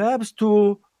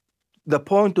to the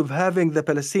point of having the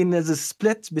Palestinians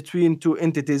split between 2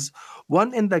 entities,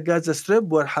 one in the Gaza Strip,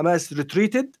 where Hamas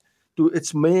retreated to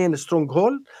its main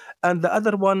stronghold, and the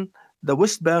other one, the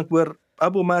West Bank, where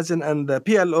Abu Mazen and the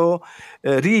PLO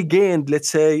regained, let's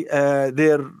say,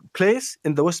 their place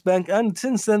in the West Bank. And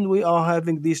since then, we are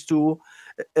having these 2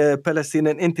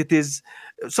 Palestinian entities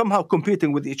somehow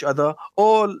competing with each other,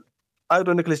 all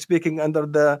ironically speaking, under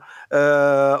the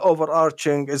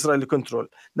overarching Israeli control.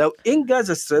 Now, in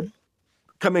Gaza Strip,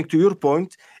 coming to your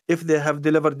point, if they have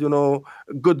delivered,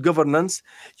 good governance,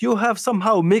 you have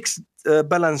somehow mixed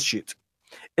balance sheet.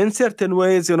 in certain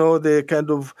ways, they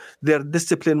their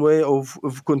disciplined way of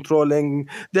controlling,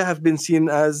 they have been seen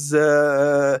as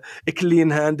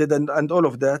clean-handed and all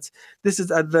of that. This is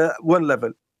at the one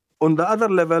level. On the other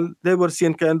level, they were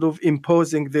seen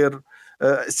imposing their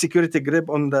security grip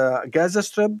on the Gaza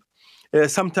Strip.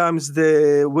 Sometimes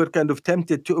they were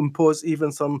tempted to impose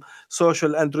even some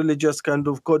social and religious code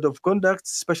of conduct,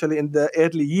 especially in the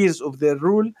early years of their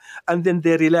rule, and then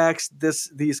they relaxed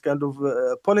these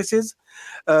policies.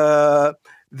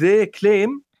 They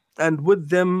claim, and with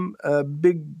them a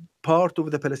big part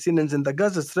of the Palestinians in the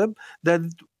Gaza Strip, that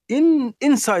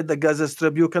inside the Gaza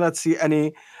Strip you cannot see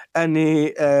any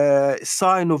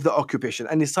sign of the occupation,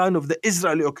 any sign of the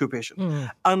Israeli occupation.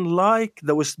 Unlike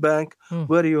the West Bank,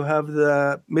 where you have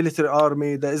the military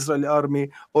army, the Israeli army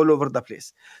all over the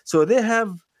place. So they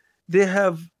have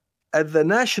at the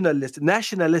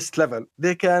nationalist level,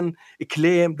 they can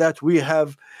claim that we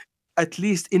have at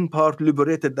least in part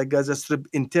liberated the Gaza Strip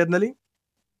internally.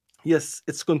 Yes,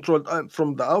 it's controlled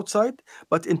from the outside,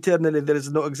 but internally there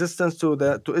is no existence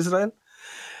to Israel.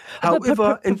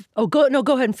 However,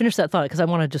 go ahead and finish that thought, because I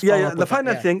want to just follow up with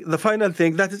the final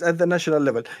thing that is at the national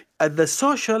level, at the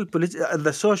social,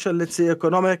 let's say,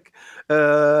 economic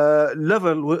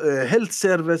level, health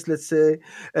service, let's say,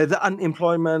 the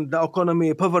unemployment, the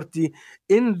economy, poverty,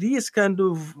 in these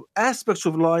aspects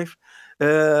of life,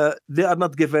 they are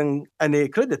not given any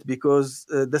credit because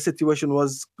the situation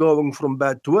was going from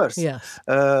bad to worse. Yes.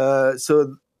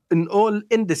 So in all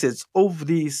indices of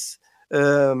these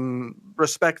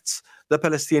respects, the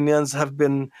Palestinians have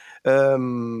been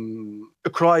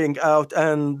crying out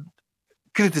and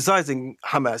criticizing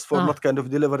Hamas for not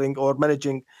delivering or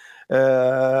managing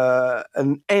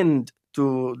an end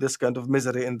to this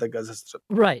misery in the Gaza Strip.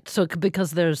 Right. So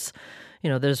because there's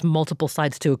multiple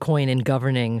sides to a coin in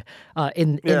governing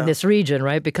in this region,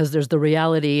 right? Because there's the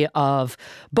reality of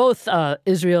both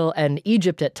Israel and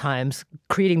Egypt at times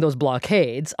creating those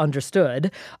blockades, understood.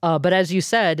 But as you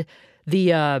said,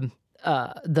 the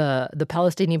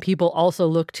Palestinian people also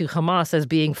look to Hamas as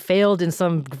being failed in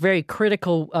some very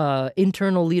critical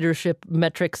internal leadership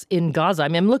metrics in Gaza. I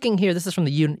mean, I'm looking here, this is from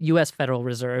the U.S. Federal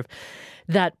Reserve,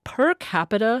 that per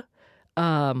capita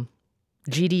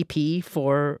GDP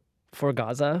for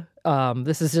Gaza, I'm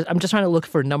just trying to look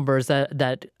for numbers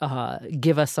that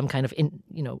give us some kind of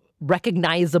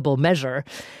recognizable measure.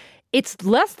 It's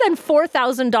less than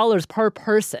 $4,000 per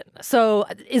person. So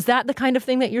is that the kind of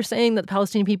thing that you're saying, that the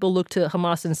Palestinian people look to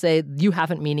Hamas and say, you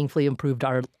haven't meaningfully improved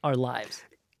our lives?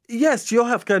 Yes, you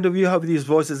have these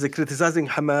voices criticizing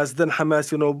Hamas. Then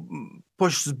Hamas,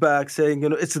 pushes back, saying,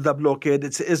 it's the blockade,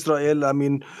 it's Israel. I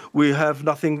mean, we have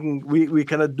nothing, we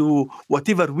cannot do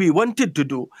whatever we wanted to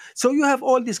do. So you have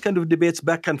all these debates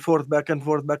back and forth. But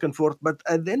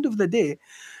at the end of the day,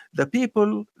 the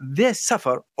people, they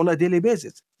suffer on a daily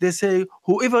basis. They say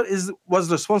whoever was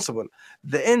responsible.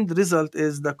 The end result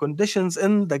is the conditions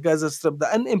in the Gaza Strip, the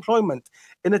unemployment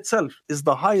in itself is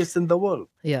the highest in the world.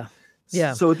 Yeah.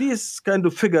 So these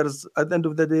figures, at the end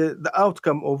of the day, the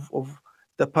outcome of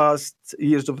the past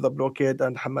years of the blockade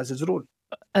and Hamas's rule.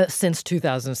 Since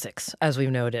 2006, as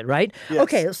we've noted, right? Yes.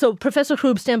 Okay, so Professor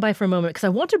Hrub, stand by for a moment, because I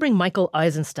want to bring Michael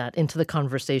Eisenstadt into the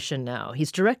conversation now.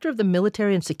 He's director of the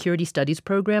Military and Security Studies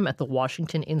Program at the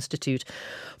Washington Institute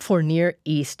for Near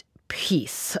East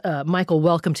Peace. Michael,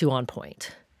 welcome to On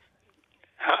Point.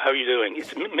 How are you doing?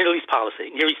 It's Middle East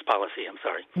policy, Near East policy, I'm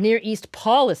sorry. Near East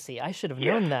policy. I should have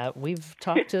known that. We've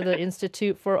talked to the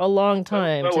Institute for a long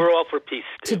time. Well, we're all for peace,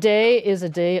 too. Today is a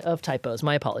day of typos.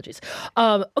 My apologies.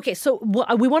 Okay, so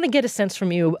we want to get a sense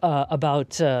from you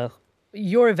about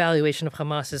your evaluation of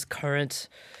Hamas's current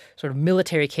sort of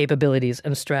military capabilities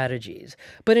and strategies.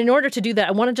 But in order to do that,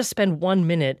 I want to just spend 1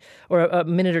 minute or a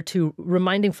minute or two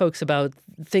reminding folks about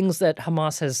things that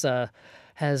Hamas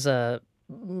has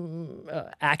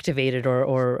activated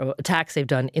or attacks they've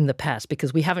done in the past,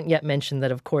 because we haven't yet mentioned that,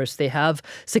 of course, they have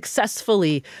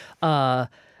successfully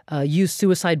used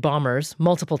suicide bombers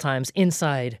multiple times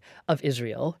inside of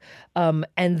Israel. And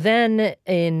then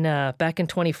back in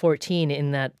 2014,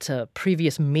 in that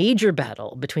previous major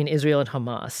battle between Israel and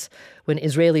Hamas, when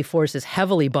Israeli forces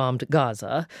heavily bombed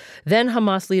Gaza, then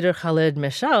Hamas leader Khaled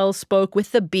Meshal spoke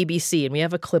with the BBC, and we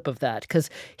have a clip of that, because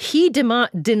he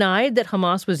denied that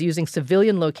Hamas was using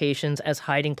civilian locations as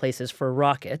hiding places for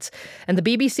rockets. And the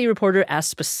BBC reporter asked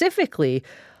specifically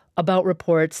about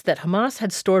reports that Hamas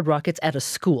had stored rockets at a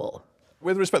school.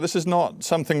 With respect, this is not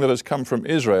something that has come from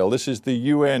Israel. This is the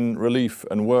UN Relief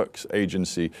and Works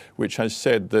Agency, which has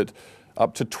said that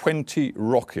up to 20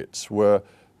 rockets were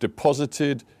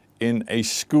deposited in a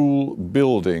school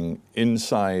building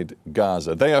inside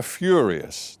Gaza. They are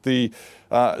furious. The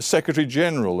Secretary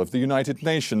General of the United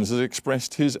Nations has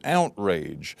expressed his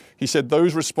outrage. He said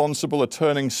those responsible are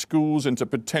turning schools into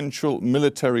potential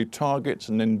military targets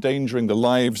and endangering the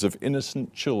lives of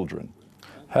innocent children.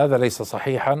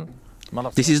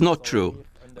 This is not true.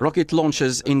 Rocket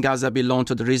launchers in Gaza belong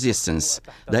to the resistance.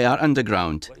 They are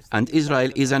underground, and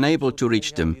Israel is unable to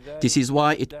reach them. This is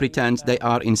why it pretends they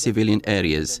are in civilian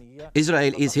areas.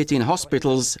 Israel is hitting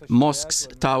hospitals, mosques,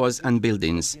 towers and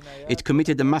buildings. It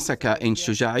committed a massacre in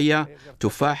Shuja'iyya,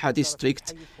 Tufaha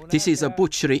district. This is a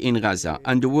butchery in Gaza,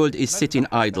 and the world is sitting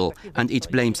idle, and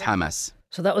it blames Hamas.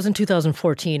 So that was in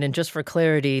 2014. And just for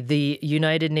clarity, the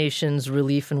United Nations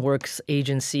Relief and Works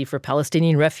Agency for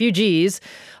Palestinian Refugees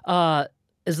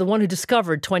is the one who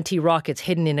discovered 20 rockets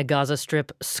hidden in a Gaza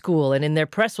Strip school. And in their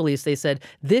press release, they said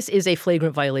this is a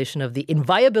flagrant violation of the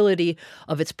inviolability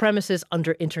of its premises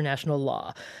under international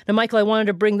law. Now, Michael, I wanted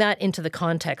to bring that into the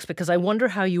context because I wonder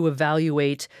how you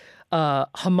evaluate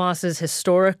Hamas's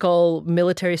historical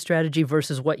military strategy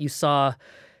versus what you saw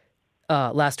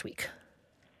last week.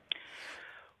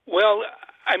 Well,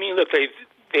 I mean, look,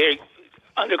 they've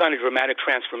undergone a dramatic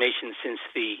transformation since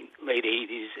the late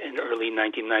 80s and early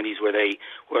 1990s, where they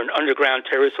were an underground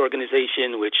terrorist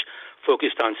organization which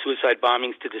focused on suicide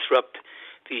bombings to disrupt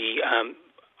the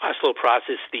Oslo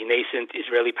process, the nascent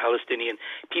Israeli-Palestinian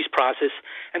peace process.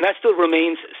 And that still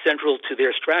remains central to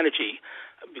their strategy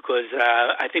because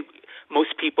I think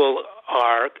most people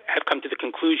have come to the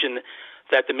conclusion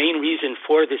that the main reason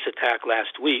for this attack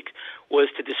last week was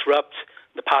to disrupt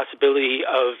the possibility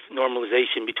of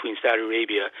normalization between Saudi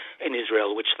Arabia and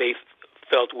Israel, which they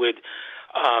felt would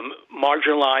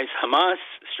marginalize Hamas,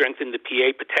 strengthen the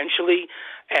PA potentially,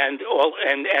 and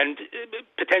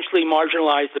potentially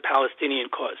marginalize the Palestinian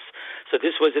cause. So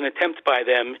this was an attempt by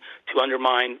them to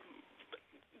undermine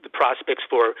the prospects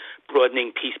for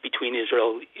broadening peace between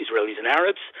Israelis and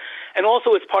Arabs. And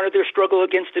also it's part of their struggle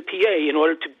against the PA in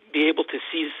order to be able to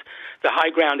seize the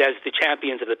high ground as the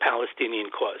champions of the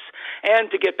Palestinian cause, and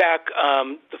to get back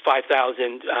the 5,000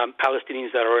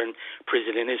 Palestinians that are in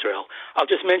prison in Israel. I'll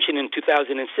just mention in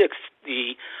 2006,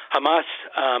 the Hamas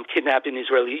kidnapped an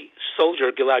Israeli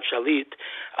soldier, Gilad Shalit,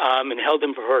 and held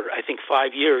him for, I think,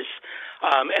 5 years.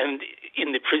 And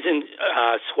in the prison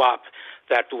swap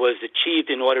that was achieved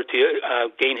in order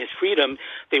to gain his freedom,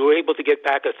 they were able to get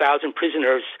back 1,000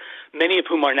 prisoners, many of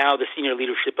whom are now the senior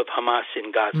leadership of Hamas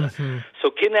in Gaza. Mm-hmm. So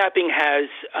kidnapping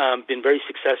has been very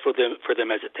successful for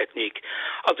them as a technique.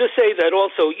 I'll just say that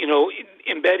also,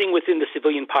 embedding within the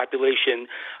civilian population,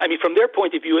 I mean, from their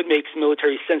point of view, it makes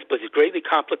military sense, but it greatly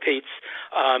complicates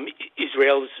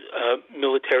Israel's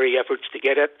military efforts to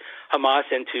get at Hamas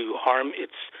and to harm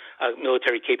its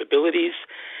military capabilities.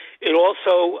 It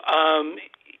also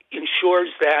ensures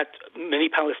that many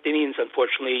Palestinians,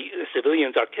 unfortunately,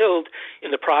 civilians, are killed in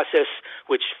the process,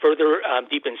 which further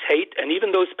deepens hate. And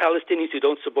even those Palestinians who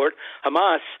don't support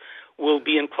Hamas will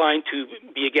be inclined to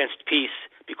be against peace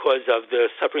because of the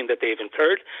suffering that they've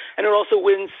incurred. And it also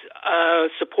wins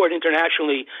support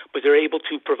internationally, but they're able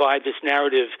to provide this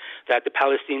narrative that the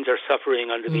Palestinians are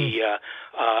suffering under the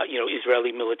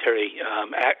Israeli military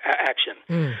action.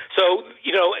 So,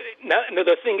 now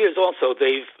the thing is also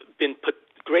they've been put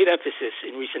great emphasis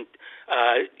in recent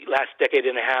last decade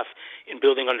and a half in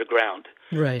building underground.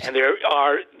 Right. And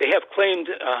they have claimed,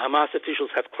 Hamas officials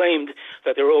have claimed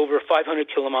that there are over 500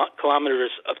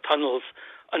 kilometers of tunnels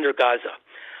under Gaza.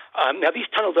 Now, these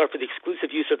tunnels are for the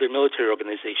exclusive use of their military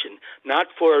organization, not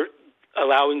for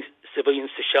allowing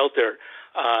civilians to shelter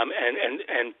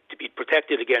and to be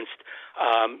protected against,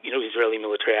 Israeli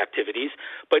military activities,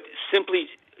 but simply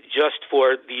just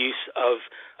for the use of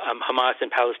Hamas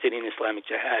and Palestinian Islamic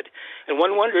Jihad. And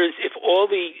one wonders if all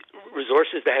the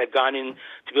resources that had gone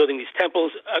into building these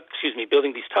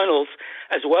building these tunnels,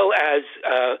 as well as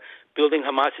building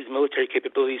Hamas's military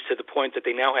capabilities to the point that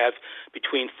they now have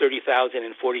between 30,000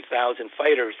 and 40,000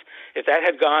 fighters, if that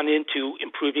had gone into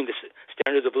improving the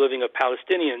standards of living of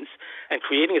Palestinians and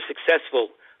creating a successful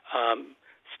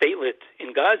statelet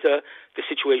in Gaza, the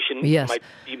situation might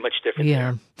be much different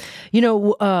there.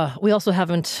 We also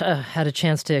haven't had a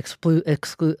chance to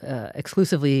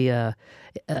exclusively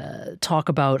talk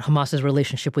about Hamas's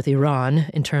relationship with Iran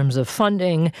in terms of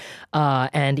funding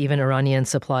and even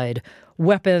Iranian-supplied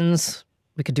weapons.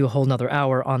 We could do a whole nother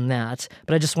hour on that,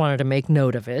 but I just wanted to make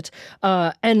note of it.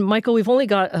 And Michael, we've only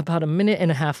got about a minute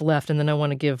and a half left, and then I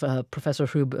want to give Professor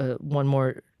Hrub one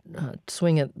more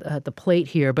swing at the plate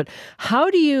here. But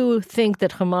how do you think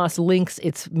that Hamas links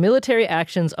its military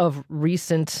actions of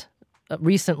recent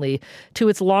recently to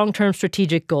its long-term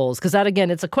strategic goals? Because that,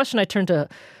 again, it's a question I turn to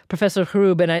Professor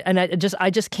Ghoroub, and I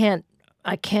just can't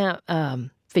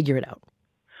figure it out.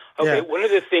 Okay, Yeah.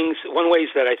 one ways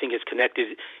that I think is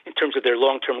connected in terms of their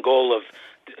long-term goal of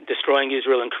destroying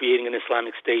Israel and creating an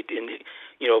Islamic state in,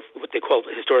 what they call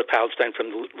historic Palestine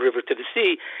from the river to the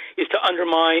sea, is to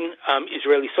undermine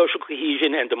Israeli social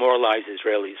cohesion and demoralize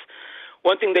Israelis.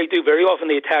 One thing they do very often,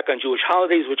 they attack on Jewish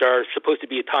holidays, which are supposed to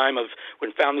be a time of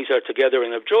when families are together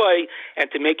and of joy, and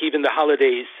to make even the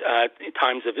holidays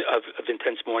times of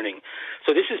intense mourning.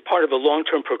 So this is part of a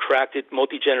long-term, protracted,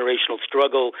 multi-generational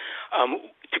struggle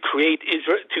to create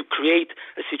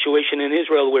a situation in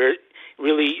Israel where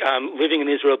really living in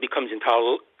Israel becomes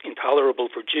intolerable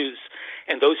for Jews,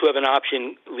 and those who have an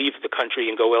option leave the country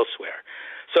and go elsewhere.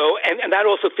 So, and that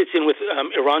also fits in with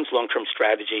Iran's long-term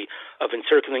strategy of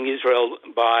encircling Israel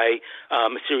by a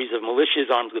series of militias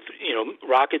armed with,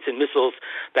 rockets and missiles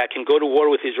that can go to war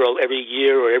with Israel every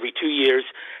year or every 2 years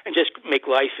and just make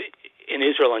life in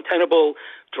Israel untenable,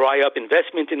 dry up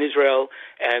investment in Israel,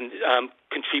 and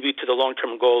contribute to the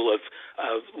long-term goal of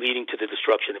leading to the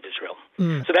destruction of Israel.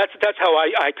 So that's how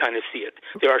I kind of see it.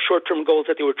 There are short-term goals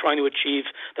that they were trying to achieve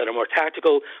that are more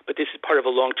tactical, but this is part of a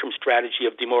long-term strategy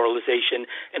of demoralization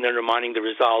and undermining the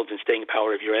resolve and staying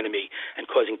power of your enemy and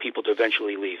causing people to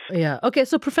eventually leave. Yeah. Okay,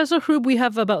 so Professor Ghoroub, we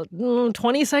have about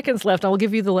 20 seconds left. I'll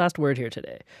give you the last word here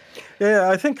today. Yeah,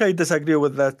 I think I disagree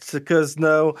with that because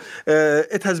now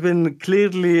it has been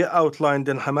clearly outlined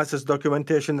in Hamas's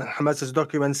documentation, Hamas's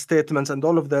document statements, and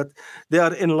all of that. They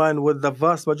are in line with the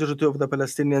vast majority of the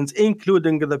Palestinians,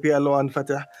 including the PLO and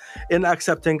Fatah, in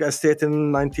accepting a state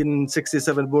in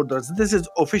 1967 borders. This is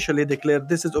officially declared.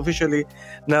 This is officially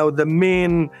now the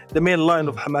main line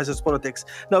of Hamas's politics.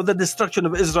 Now, the destruction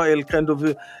of Israel kind of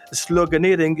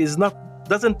sloganeering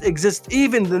doesn't exist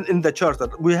even in the charter.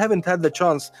 We haven't had the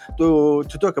chance to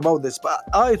talk about this, but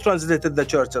I translated the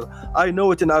charter. I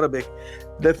know it in Arabic.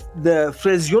 The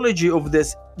phraseology of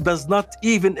this does not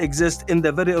even exist in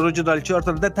the very original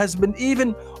charter that has been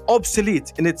even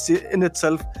obsolete in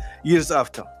itself years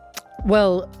after.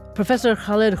 Well, Professor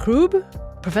Khaled Ghoroub,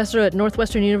 professor at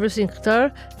Northwestern University in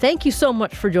Qatar, thank you so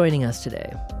much for joining us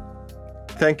today.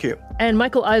 Thank you. And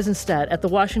Michael Eisenstadt at the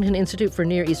Washington Institute for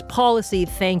Near East Policy,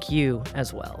 thank you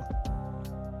as well.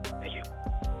 Thank you.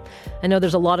 I know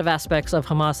there's a lot of aspects of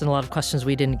Hamas and a lot of questions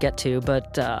we didn't get to,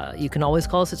 but you can always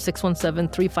call us at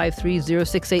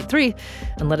 617-353-0683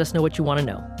 and let us know what you want to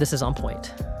know. This is On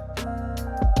Point.